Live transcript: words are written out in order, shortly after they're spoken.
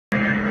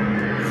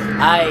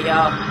Alright,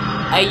 y'all.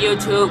 Hey,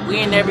 YouTube, we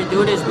ain't never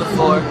do this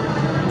before.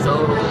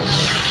 So,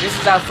 this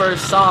is our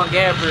first song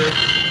ever.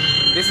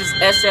 This is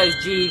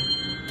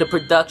SSG, the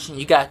production.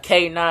 You got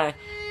K9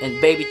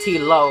 and Baby T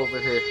LaW over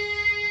here.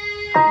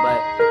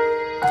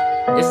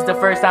 But, this is the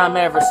first time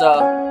ever, so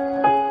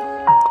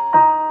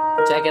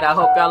check it out.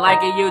 Hope y'all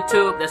like it,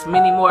 YouTube. There's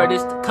many more of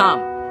this to come.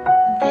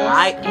 This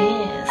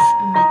is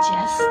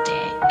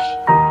majestic.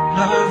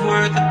 Love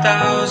worth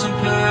 1,000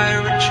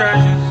 pirate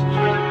treasures.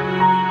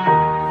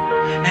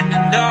 And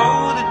I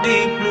know the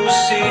deep blue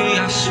sea.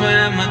 I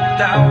swam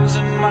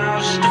 1,000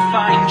 miles to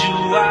find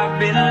you. I've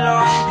been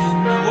lost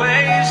in the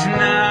waves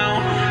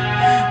now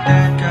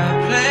that got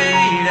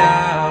played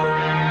out,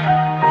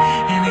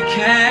 and it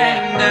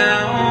came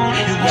down.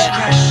 It was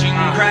crashing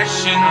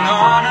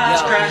on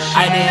us, crashing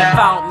I done down.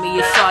 found me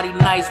a shawty,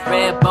 nice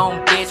red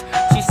bone bitch.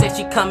 She said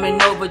she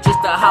coming over just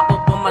to hop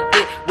up on my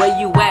dick. Where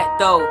you at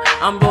though?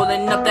 I'm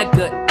rolling up that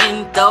good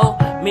endo.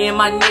 Me and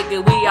my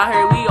nigga, we out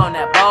here, we on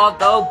that ball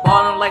though.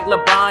 Ballin' like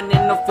LeBron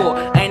in the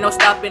 4, ain't no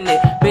stopping it.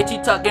 Bitch, you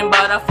talking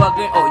about I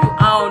fucking owe you,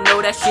 I don't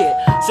know that shit.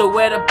 So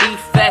where the beef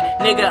at?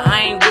 Nigga,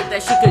 I ain't with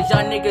that shit. Cause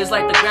y'all niggas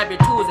like to grab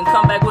your tools and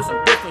come back with some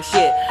different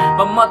shit.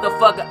 But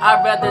motherfucker,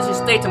 I'd rather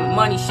just stay to my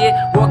money shit.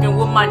 Working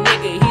with my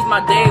nigga, he's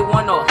my day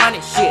one or 100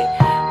 shit.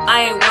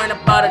 I ain't worried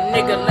about a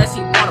nigga unless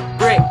he want a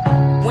brick.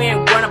 We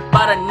ain't worried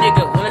about a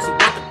nigga unless he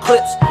want the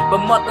clips.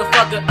 But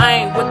motherfucker,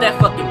 I ain't with that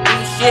fucking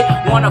beef shit.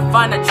 Wanna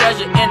find a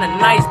treasure and a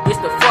nice bitch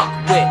to fuck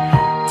with.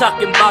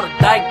 Talking about a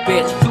dyke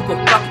bitch, you can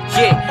fuck a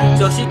chick,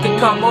 so she can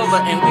come over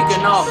and we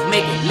can all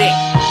make it lit.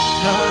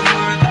 Love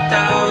worth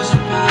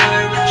 1,000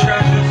 pirate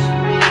treasures.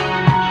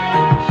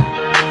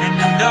 And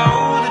I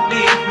know the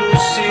deep blue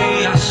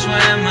sea. I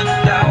swam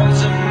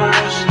 1,000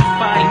 miles to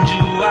find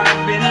you.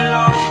 I've been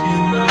lost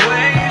in the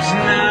waves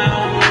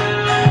now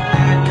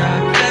that got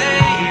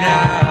played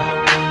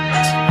out,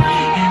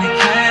 and it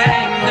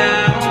came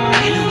down.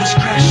 It was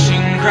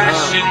crashing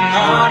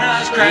on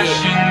us,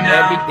 crashing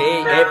down.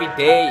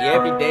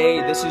 Every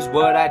day, this is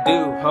what I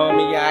do.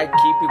 Homie, I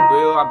keep it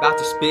real, I'm about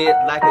to spit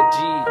like a G.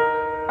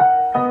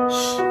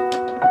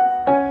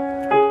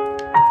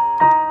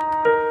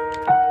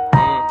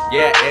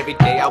 Yeah, every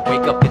day I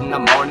wake up in the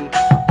morning,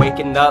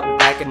 waking up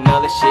like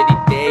another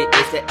shitty day.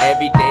 It's the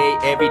every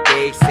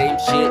day, same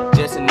shit,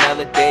 just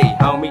another day.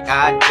 Homie,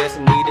 I just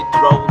need to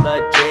roll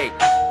a J.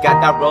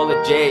 Got that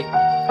roller J,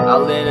 I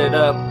lit it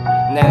up.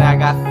 And then I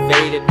got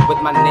faded with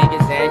my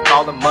niggas and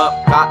called them up.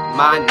 Got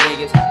my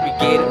niggas, we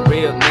getting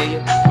real,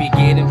 nigga. We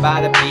getting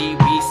by the B,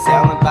 we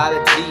selling by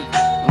the T.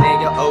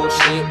 Nigga, oh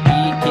shit,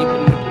 we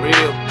keeping it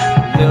real.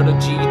 Little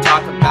G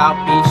talking about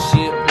beef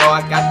shit, bro.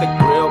 I got the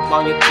grill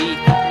on your teeth.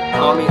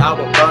 Homie, I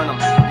will burn them.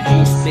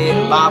 You spit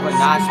lava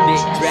and I spit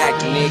drag,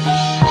 nigga.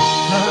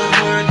 Love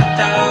worth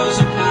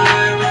 1,000